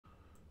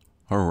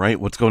All right,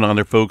 what's going on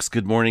there, folks?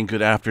 Good morning,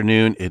 good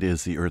afternoon. It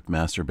is the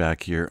Earthmaster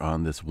back here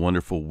on this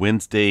wonderful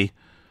Wednesday,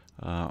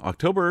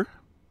 October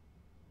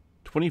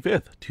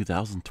 25th,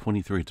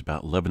 2023. It's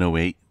about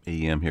 11:08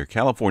 a.m. here,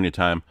 California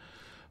time.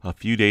 A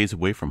few days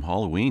away from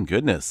Halloween.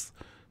 Goodness,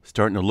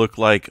 starting to look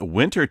like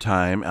winter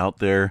time out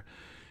there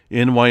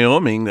in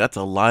Wyoming. That's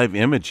a live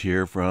image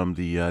here from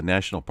the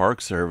National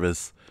Park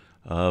Service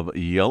of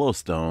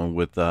Yellowstone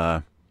with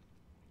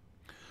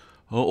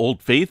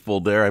Old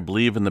Faithful there, I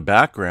believe, in the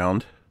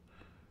background.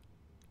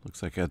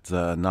 Looks like it's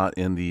not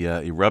in the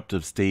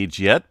eruptive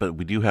stage yet, but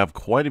we do have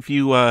quite a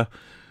few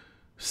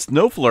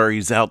snow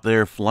flurries out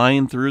there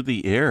flying through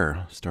the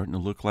air. Starting to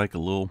look like a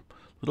little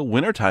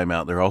wintertime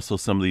out there. Also,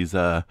 some of these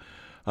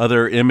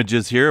other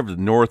images here of the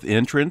north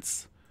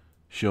entrance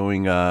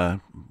showing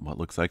what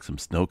looks like some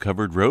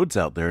snow-covered roads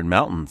out there and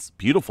mountains.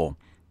 Beautiful.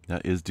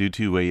 That is due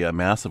to a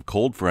massive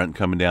cold front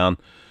coming down,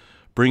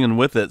 bringing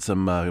with it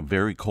some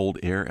very cold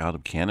air out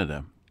of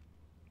Canada.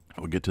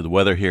 We'll get to the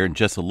weather here in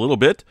just a little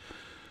bit.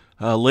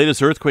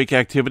 Latest earthquake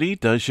activity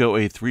does show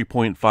a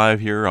 3.5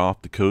 here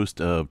off the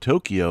coast of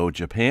Tokyo,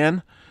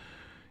 Japan.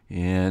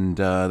 And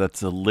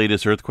that's the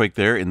latest earthquake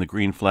there in the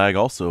green flag.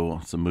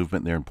 Also, some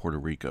movement there in Puerto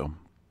Rico.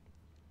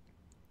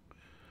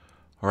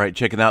 All right,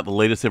 checking out the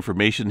latest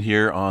information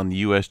here on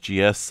the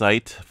USGS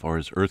site as far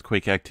as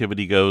earthquake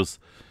activity goes.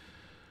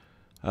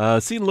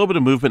 Seen a little bit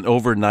of movement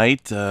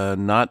overnight,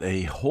 not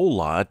a whole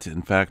lot.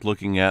 In fact,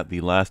 looking at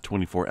the last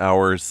 24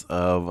 hours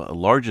of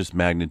largest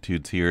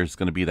magnitudes here is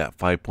going to be that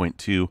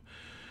 5.2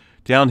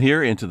 down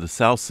here into the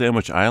South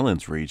Sandwich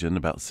Islands region,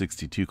 about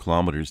 62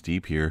 kilometers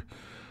deep here.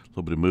 A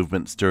little bit of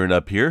movement stirring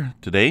up here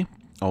today.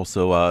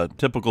 Also,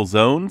 typical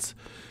zones,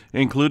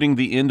 including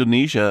the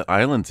Indonesia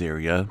Islands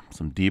area.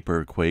 Some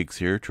deeper quakes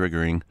here,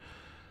 triggering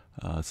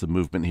some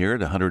movement here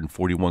at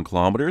 141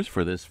 kilometers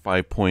for this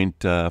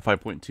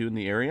 5.2 in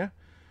the area.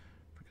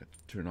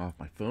 Turn off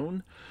my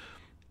phone.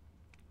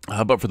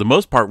 But for the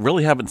most part,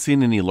 really haven't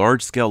seen any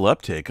large-scale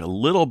uptick. A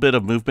little bit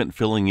of movement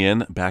filling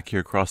in back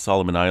here across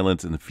Solomon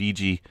Islands in the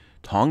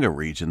Fiji-Tonga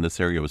region. This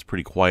area was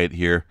pretty quiet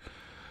here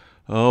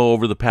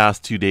over the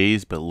past 2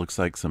 days, but it looks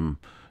like some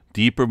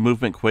deeper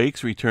movement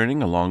quakes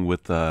returning along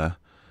with, well,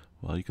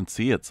 you can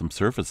see it, some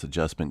surface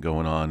adjustment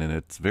going on, and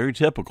it's very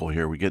typical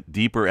here. We get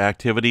deeper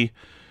activity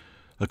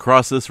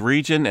across this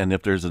region, and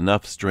if there's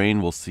enough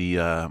strain, we'll see,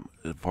 as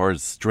far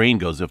as strain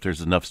goes, if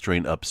there's enough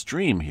strain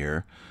upstream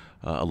here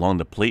along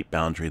the plate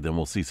boundary, then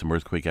we'll see some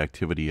earthquake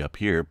activity up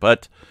here.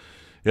 But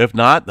if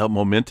not, the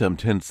momentum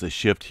tends to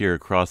shift here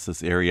across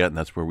this area, and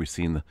that's where we've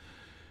seen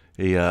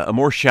a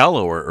more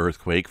shallower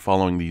earthquake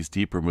following these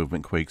deeper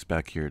movement quakes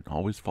back here. It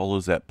always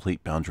follows that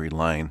plate boundary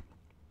line.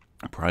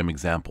 A prime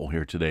example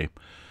here today.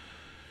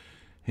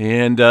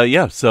 And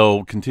yeah,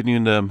 so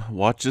continuing to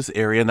watch this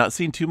area. Not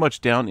seeing too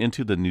much down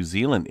into the New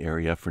Zealand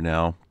area for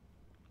now.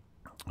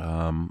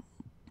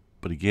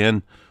 But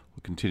again,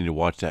 we'll continue to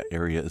watch that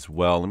area as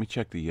well. Let me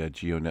check the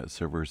GeoNet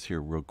servers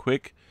here real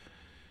quick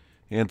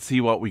and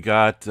see what we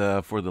got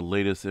for the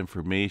latest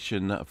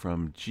information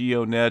from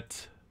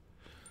GeoNet.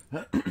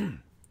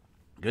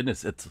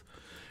 Goodness,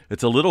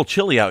 it's a little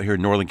chilly out here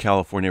in Northern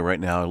California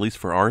right now, at least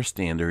for our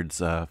standards.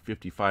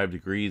 55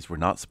 degrees. We're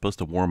not supposed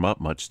to warm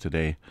up much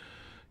today.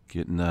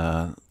 Getting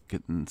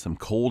some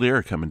cold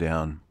air coming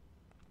down.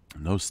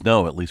 No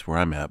snow, at least where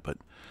I'm at. But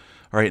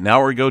all right,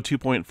 now we go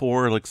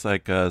 2.4. Looks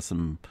like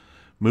some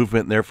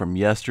movement there from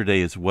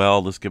yesterday as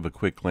well. Let's give a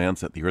quick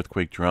glance at the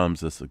earthquake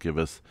drums. This will give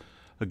us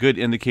a good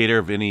indicator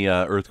of any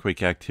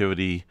earthquake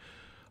activity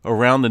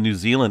around the New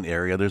Zealand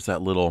area. There's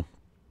that little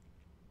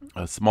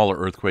smaller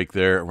earthquake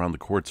there around the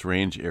Quartz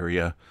Range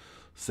area,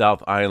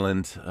 South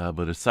Island.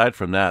 But aside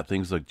from that,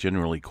 things look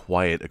generally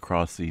quiet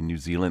across the New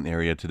Zealand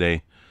area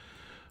today.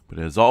 But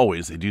as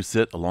always, they do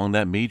sit along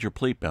that major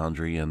plate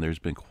boundary, and there's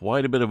been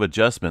quite a bit of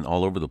adjustment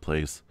all over the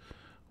place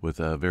with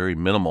a very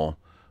minimal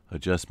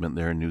adjustment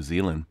there in New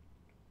Zealand.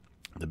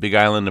 The Big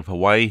Island of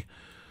Hawaii,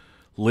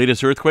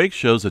 latest earthquake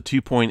shows a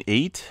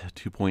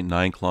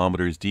 2.9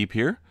 kilometers deep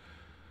here.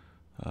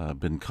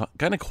 Been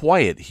kind of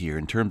quiet here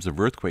in terms of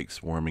earthquake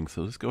swarming,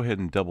 so let's go ahead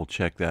and double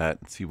check that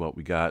and see what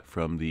we got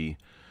from the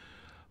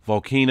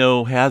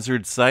volcano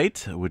hazard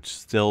site, which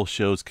still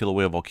shows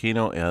Kilauea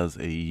Volcano as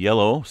a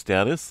yellow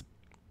status.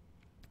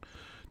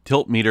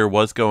 Tilt meter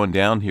was going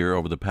down here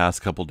over the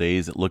past couple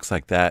days. It looks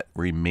like that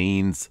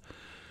remains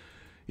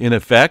in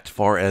effect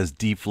far as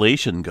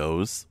deflation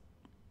goes.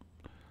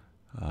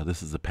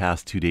 This is the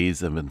past 2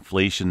 days of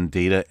inflation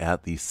data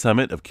at the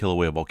summit of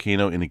Kilauea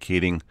Volcano,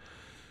 indicating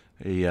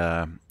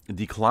a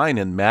decline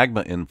in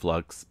magma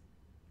influx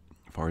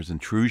as far as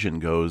intrusion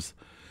goes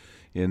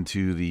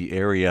into the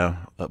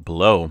area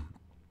below.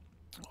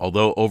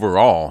 Although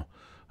overall,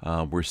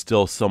 we're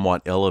still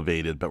somewhat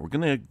elevated, but we're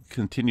going to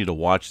continue to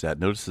watch that.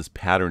 Notice this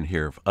pattern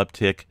here of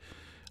uptick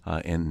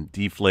and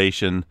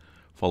deflation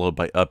followed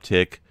by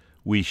uptick.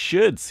 We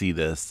should see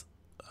this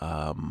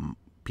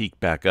peak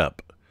back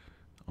up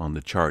on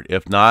the chart.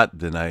 If not,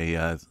 then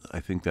I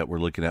think that we're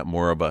looking at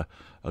more of a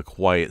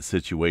quiet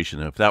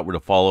situation. If that were to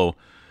follow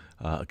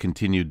a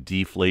continued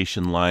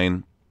deflation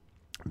line,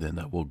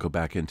 Then we'll go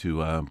back into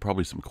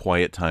probably some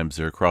quiet times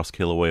there across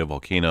Kilauea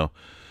Volcano.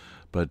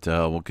 But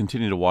we'll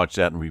continue to watch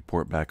that and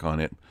report back on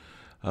it.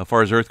 As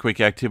far as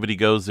earthquake activity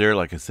goes there,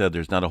 like I said,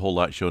 there's not a whole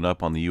lot showing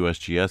up on the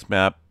USGS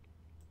map.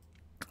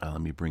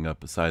 Let me bring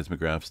up a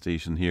seismograph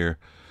station here.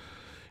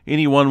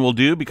 Any one will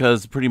do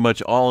because pretty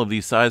much all of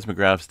these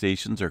seismograph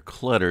stations are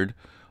cluttered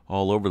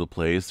all over the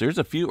place. There's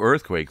a few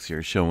earthquakes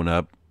here showing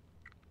up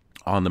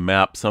on the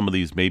map. Some of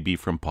these may be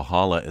from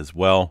Pahala as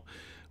well,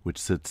 which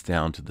sits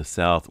down to the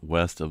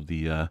southwest of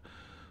the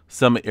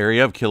summit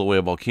area of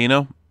Kilauea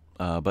Volcano.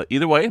 But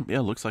either way,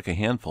 yeah, looks like a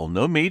handful.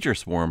 No major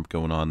swarm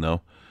going on,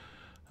 though.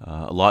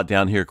 A lot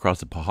down here across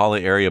the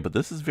Pahala area, but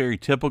this is very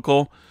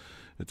typical.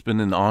 It's been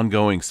an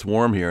ongoing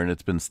swarm here, and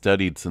it's been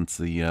studied since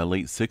the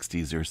late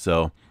 60s or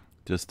so.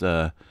 Just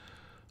a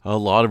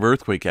lot of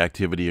earthquake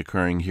activity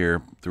occurring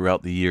here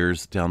throughout the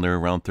years, down there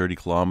around 30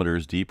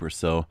 kilometers deep or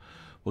so.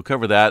 We'll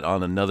cover that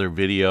on another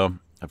video.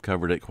 I've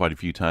covered it quite a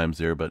few times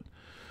there, but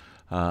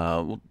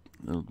we'll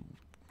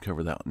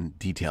cover that in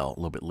detail a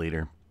little bit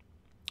later.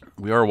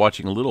 We are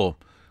watching a little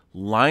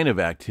line of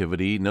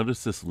activity.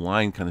 Notice this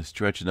line kind of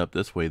stretching up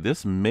this way.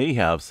 This may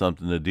have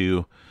something to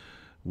do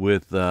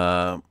with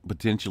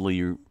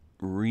potentially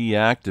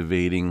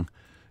reactivating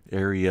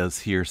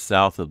areas here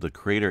south of the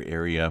crater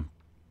area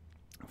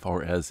as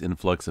far as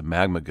influx of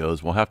magma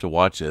goes. We'll have to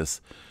watch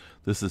this.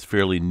 This is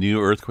fairly new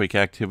earthquake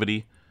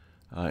activity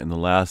in the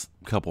last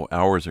couple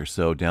hours or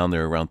so, down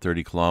there around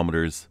 30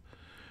 kilometers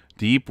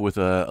deep, with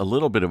a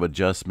little bit of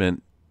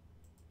adjustment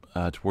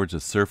towards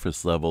the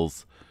surface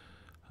levels.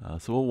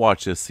 So we'll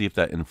watch this, see if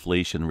that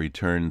inflation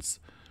returns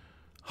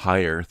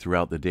higher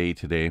throughout the day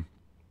today.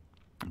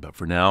 But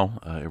for now,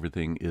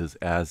 everything is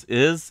as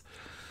is.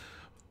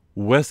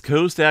 West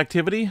Coast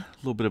activity, a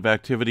little bit of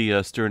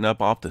activity stirring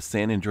up off the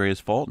San Andreas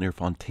Fault near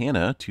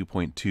Fontana,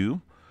 2.2.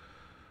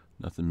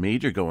 Nothing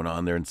major going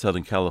on there in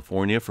Southern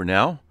California for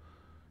now.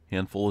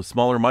 Handful of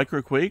smaller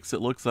microquakes, it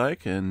looks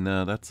like, and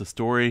that's the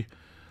story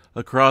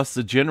across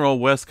the general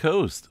West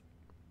Coast.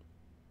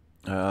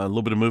 A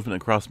little bit of movement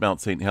across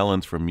Mount St.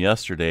 Helens from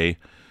yesterday.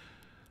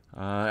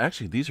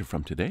 Actually, these are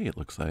from today, it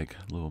looks like.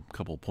 A little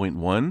couple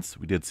 0.1s.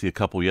 We did see a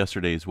couple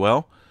yesterday as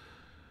well.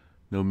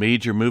 No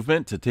major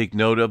movement to take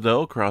note of,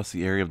 though, across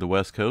the area of the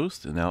West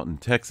Coast and out in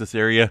Texas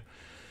area.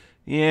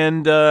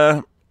 And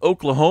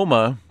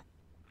Oklahoma,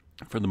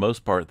 for the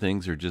most part,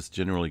 things are just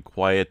generally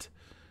quiet.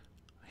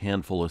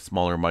 Handful of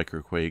smaller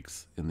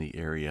microquakes in the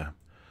area.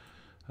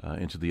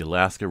 Into the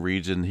Alaska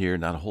region here,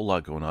 not a whole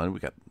lot going on. We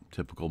got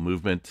typical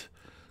movement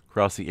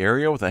across the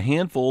area with a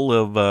handful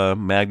of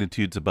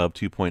magnitudes above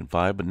 2.5,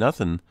 but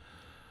nothing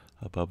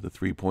above the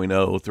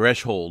 3.0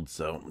 threshold.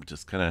 So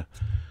just kind of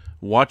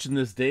watching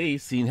this day,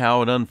 seeing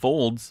how it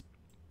unfolds.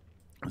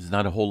 There's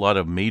not a whole lot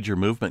of major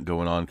movement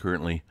going on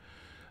currently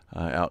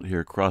out here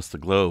across the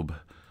globe.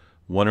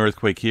 One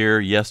earthquake here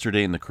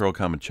yesterday in the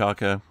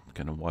Kuril-Kamchatka.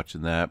 Kind of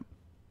watching that.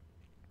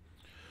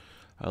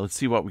 Let's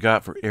see what we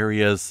got for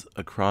areas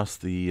across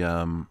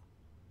the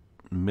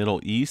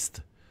Middle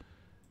East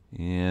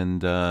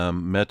and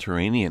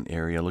Mediterranean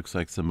area. Looks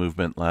like some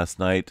movement last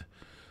night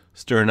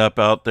stirring up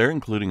out there,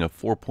 including a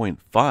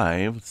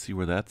 4.5. Let's see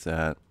where that's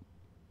at.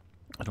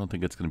 I don't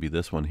think it's going to be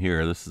this one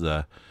here. This is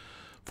a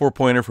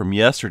 4-pointer from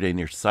yesterday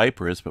near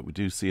Cyprus, but we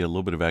do see a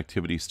little bit of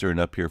activity stirring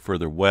up here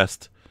further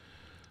west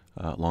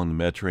along the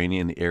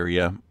Mediterranean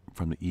area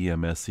from the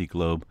EMSC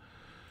globe.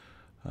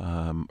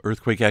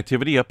 Earthquake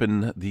activity up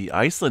in the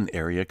Iceland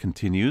area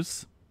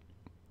continues.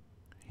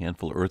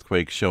 Handful of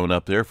earthquakes showing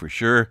up there for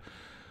sure.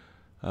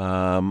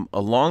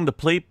 Along the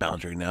plate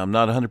boundary. Now, I'm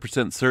not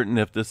 100% certain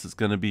if this is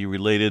going to be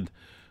related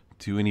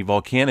to any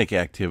volcanic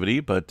activity,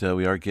 but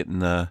we are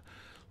getting a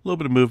little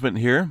bit of movement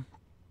here.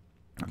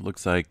 It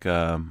looks like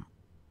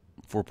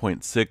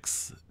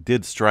 4.6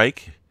 did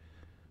strike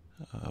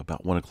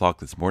about 1 o'clock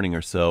this morning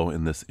or so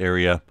in this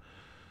area.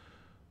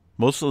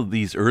 Most of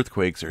these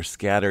earthquakes are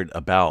scattered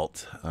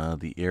about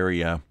the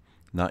area,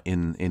 not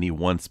in any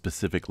one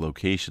specific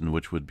location,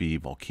 which would be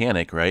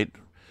volcanic, right?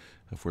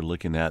 If we're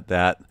looking at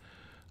that,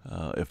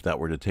 if that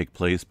were to take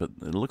place. But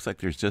it looks like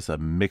there's just a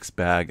mixed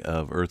bag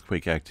of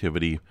earthquake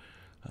activity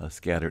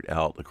scattered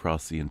out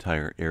across the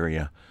entire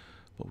area.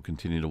 But we'll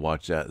continue to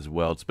watch that as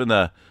well. This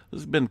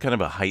has been kind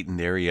of a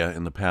heightened area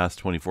in the past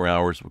 24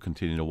 hours. We'll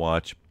continue to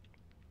watch.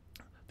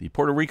 The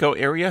Puerto Rico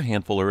area,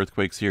 handful of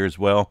earthquakes here as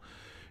well,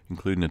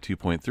 including a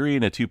 2.3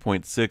 and a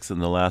 2.6 in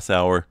the last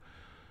hour.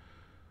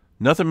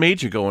 Nothing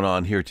major going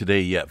on here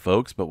today yet,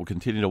 folks, but we'll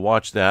continue to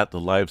watch that.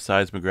 The live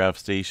seismograph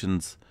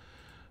stations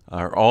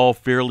are all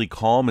fairly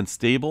calm and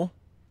stable.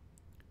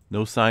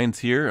 No signs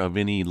here of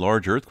any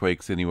large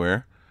earthquakes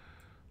anywhere.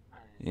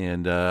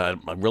 And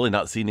I'm really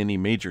not seeing any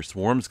major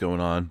swarms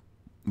going on.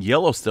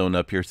 Yellowstone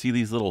up here, see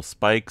these little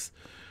spikes?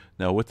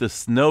 Now with the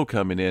snow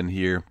coming in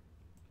here,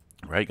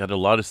 right, got a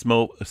lot of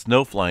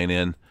snow flying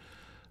in.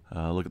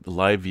 Look at the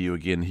live view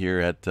again here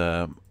at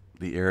the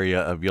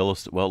area of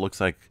Yellowstone. Well, it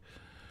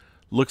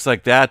looks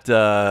like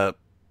that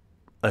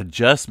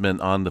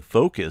adjustment on the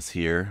focus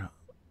here.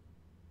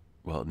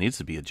 Well, it needs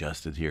to be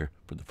adjusted here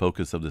for the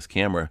focus of this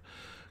camera,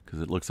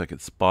 because it looks like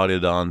it's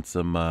spotted on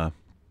some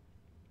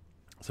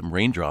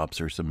raindrops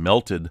or some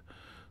melted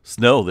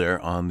snow there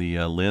on the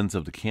lens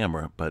of the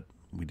camera. But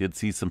we did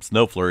see some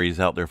snow flurries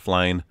out there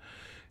flying,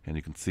 and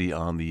you can see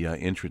on the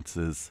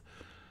entrances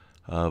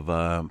of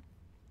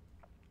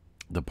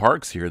the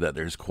parks here that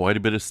there's quite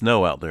a bit of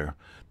snow out there.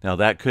 Now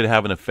that could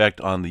have an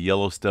effect on the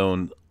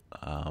Yellowstone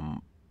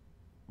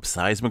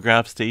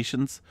seismograph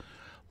stations.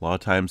 A lot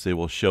of times they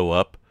will show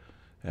up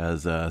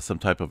as some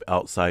type of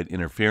outside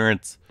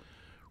interference.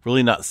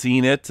 Really not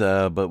seeing it,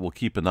 but we'll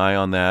keep an eye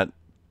on that.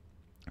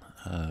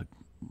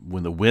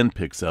 When the wind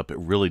picks up, it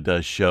really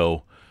does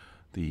show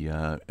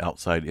the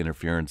outside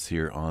interference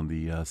here on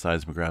the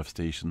seismograph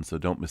station, so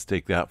don't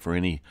mistake that for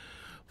any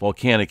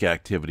volcanic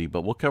activity,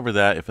 but we'll cover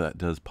that if that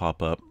does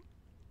pop up.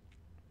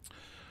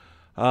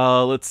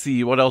 Let's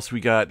see what else we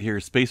got here.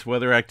 Space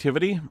weather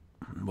activity.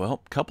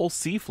 Well, couple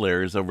C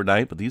flares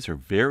overnight, but these are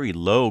very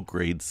low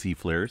grade C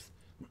flares.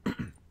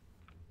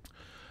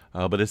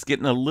 But it's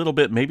getting a little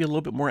bit, maybe a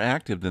little bit more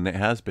active than it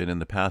has been in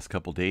the past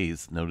couple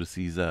days. Notice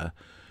these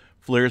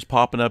flares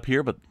popping up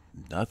here, but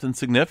nothing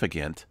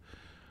significant.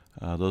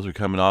 Those are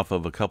coming off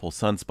of a couple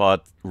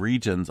sunspot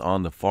regions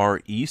on the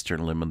far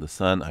eastern limb of the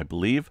sun, I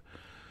believe.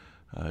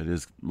 It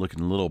is looking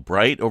a little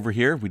bright over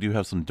here. We do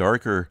have some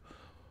darker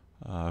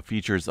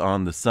features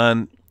on the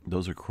sun.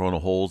 Those are coronal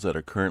holes that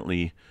are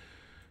currently,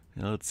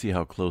 let's see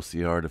how close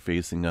they are to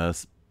facing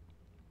us.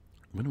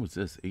 When was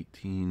this?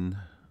 18...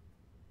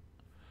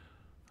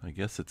 I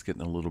guess it's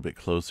getting a little bit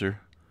closer.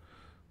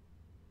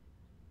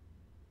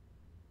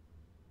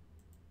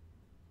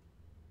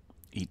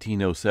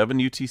 1807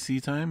 UTC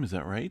time, is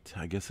that right?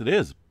 I guess it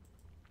is.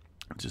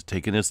 Just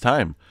taking its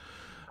time.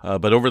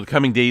 But over the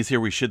coming days here,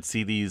 we should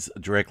see these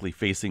directly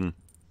facing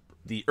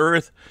the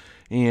Earth,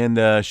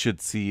 and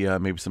should see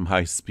maybe some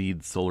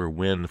high-speed solar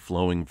wind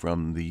flowing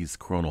from these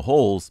coronal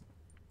holes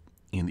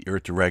in the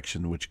Earth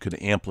direction, which could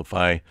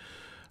amplify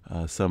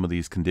some of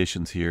these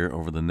conditions here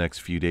over the next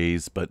few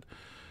days. But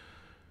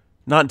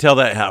not until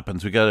that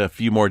happens. We got a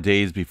few more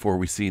days before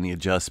we see any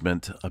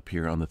adjustment up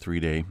here on the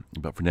 3-day.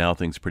 But for now,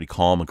 things are pretty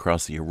calm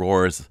across the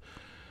auroras,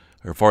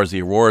 or as far as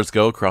the auroras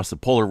go, across the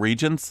polar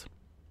regions.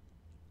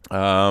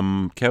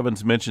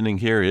 Kevin's mentioning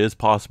here it is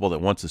possible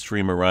that once the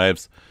stream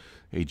arrives,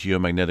 a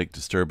geomagnetic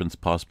disturbance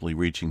possibly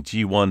reaching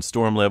G1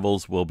 storm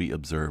levels will be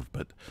observed.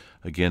 But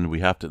again,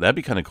 we have to, that'd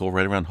be kind of cool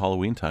right around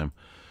Halloween time.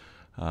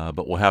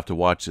 But we'll have to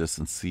watch this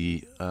and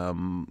see.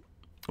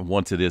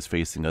 Once it is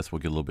facing us, we'll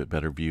get a little bit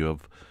better view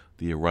of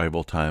the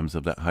arrival times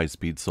of that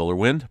high-speed solar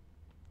wind.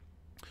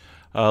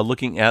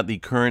 Looking at the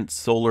current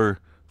solar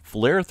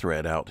flare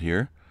threat out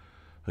here,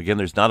 again,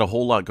 there's not a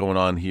whole lot going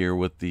on here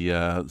with the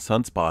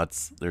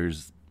sunspots.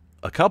 There's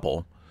a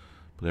couple,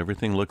 but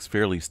everything looks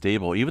fairly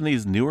stable. Even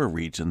these newer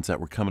regions that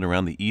were coming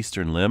around the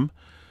eastern limb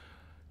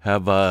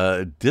have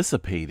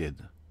dissipated.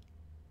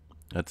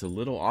 That's a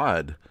little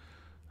odd.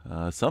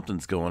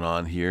 Something's going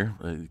on here.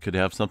 It could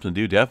have something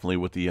to do definitely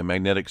with the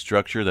magnetic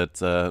structure that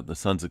the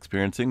sun's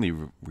experiencing,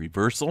 the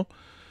reversal.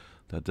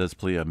 That does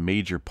play a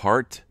major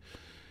part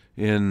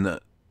in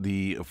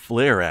the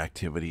flare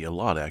activity, a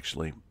lot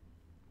actually.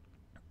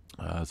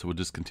 So we'll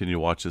just continue to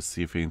watch this,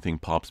 see if anything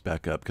pops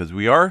back up, because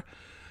we are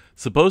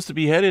supposed to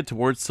be headed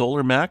towards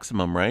solar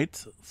maximum,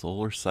 right?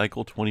 Solar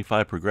cycle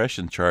 25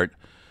 progression chart.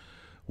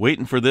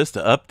 Waiting for this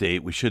to update.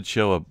 We should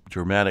show a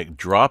dramatic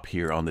drop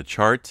here on the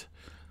chart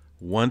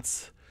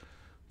once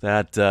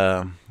it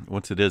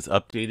is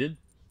updated.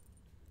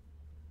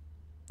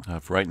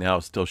 For right now,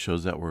 it still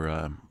shows that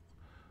we're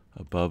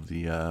above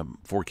the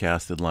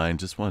forecasted line.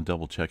 Just want to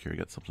double check here. I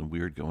got something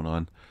weird going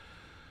on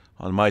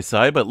my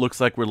side, but it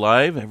looks like we're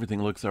live.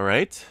 Everything looks all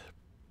right.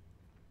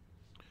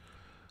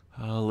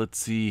 Let's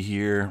see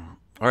here.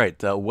 All right,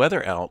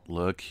 weather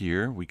outlook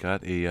here. We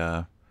got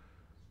a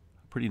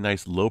pretty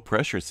nice low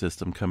pressure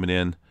system coming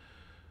in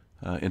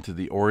into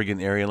the Oregon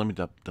area. Let me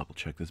double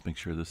check this, make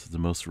sure this is the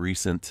most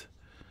recent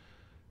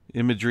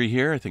imagery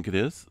here. I think it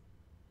is.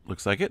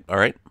 Looks like it. All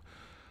right.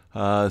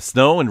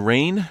 Snow and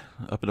rain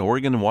up in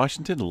Oregon and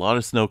Washington. A lot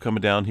of snow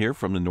coming down here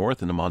from the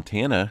north into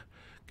Montana.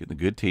 Getting a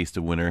good taste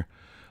of winter.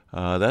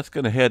 That's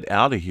going to head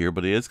out of here,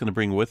 but it is going to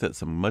bring with it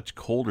some much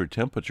colder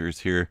temperatures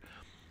here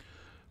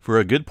for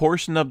a good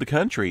portion of the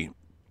country.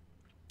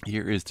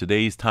 Here is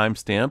today's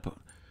timestamp.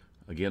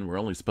 Again, we're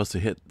only supposed to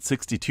hit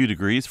 62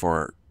 degrees for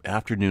our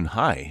afternoon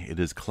high. It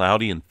is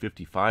cloudy and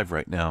 55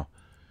 right now.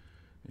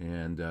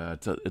 And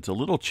it's a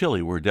little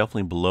chilly. We're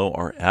definitely below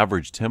our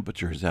average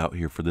temperatures out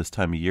here for this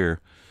time of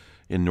year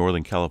in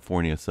Northern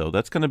California. So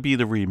that's going to be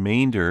the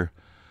remainder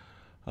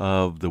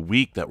of the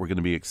week that we're going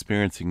to be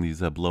experiencing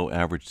these below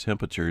average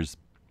temperatures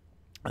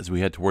as we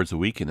head towards the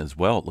weekend as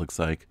well. It looks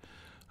like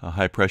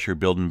high pressure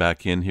building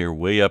back in here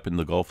way up in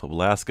the Gulf of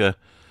Alaska.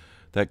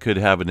 That could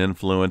have an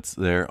influence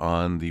there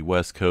on the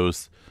West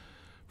Coast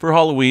for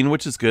Halloween,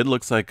 which is good.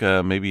 Looks like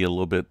maybe a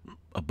little bit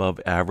above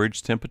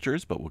average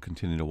temperatures, but we'll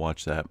continue to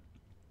watch that.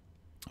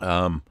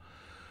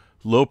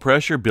 Low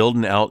pressure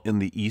building out in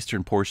the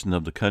eastern portion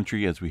of the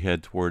country as we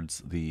head towards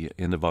the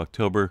end of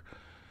October.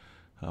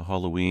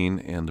 Halloween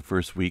and the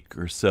first week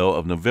or so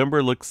of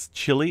November. Looks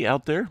chilly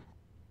out there.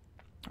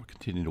 We'll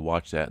continue to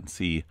watch that and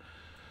see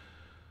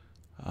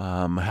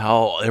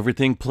how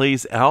everything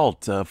plays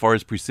out as far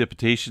as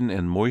precipitation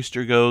and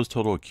moisture goes.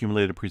 Total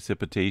accumulated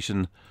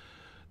precipitation,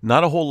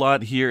 not a whole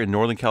lot here in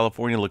Northern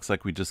California. Looks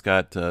like we just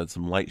got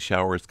some light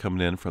showers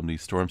coming in from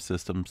these storm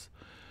systems,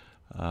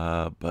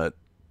 but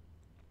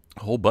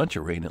a whole bunch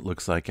of rain it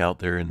looks like out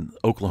there in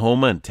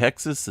Oklahoma and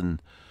Texas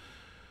and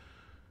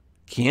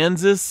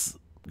Kansas.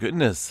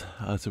 Goodness.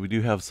 So we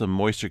do have some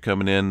moisture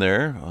coming in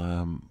there.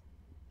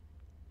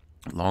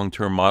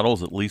 Long-term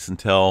models, at least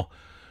until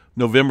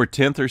November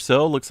 10th or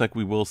so. Looks like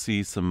we will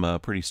see some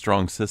pretty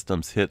strong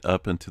systems hit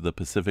up into the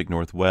Pacific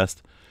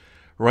Northwest.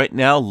 Right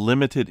now,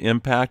 limited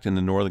impact in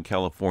the Northern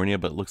California,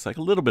 but it looks like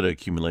a little bit of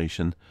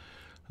accumulation.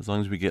 As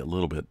long as we get a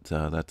little bit,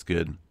 that's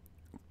good.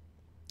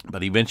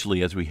 But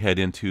eventually, as we head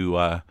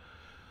into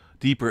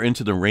deeper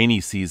into the rainy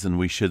season,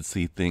 we should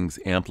see things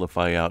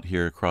amplify out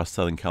here across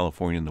Southern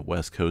California and the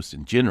West Coast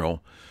in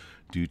general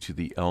due to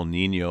the El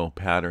Nino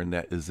pattern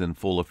that is in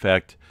full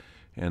effect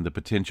and the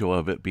potential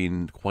of it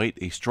being quite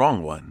a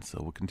strong one. So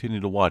we'll continue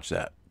to watch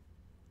that.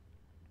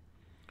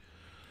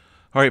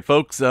 All right,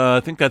 folks, I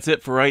think that's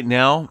it for right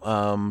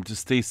now.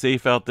 Just stay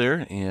safe out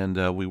there,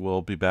 and we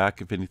will be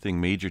back if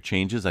anything major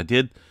changes. I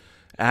did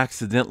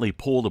accidentally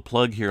pull the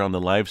plug here on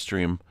the live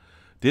stream.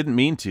 Didn't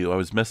mean to. I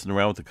was messing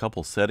around with a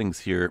couple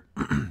settings here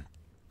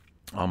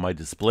on my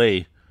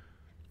display,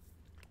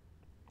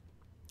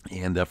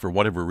 and for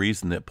whatever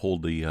reason, it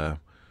pulled the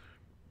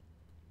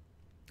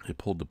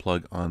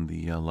plug on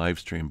the live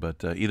stream.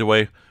 But either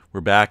way,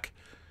 we're back,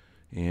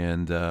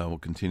 and we'll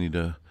continue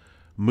to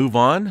move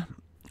on.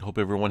 Hope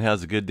everyone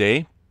has a good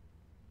day,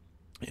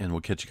 and we'll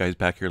catch you guys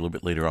back here a little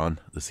bit later on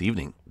this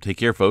evening. Take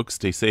care, folks.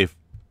 Stay safe.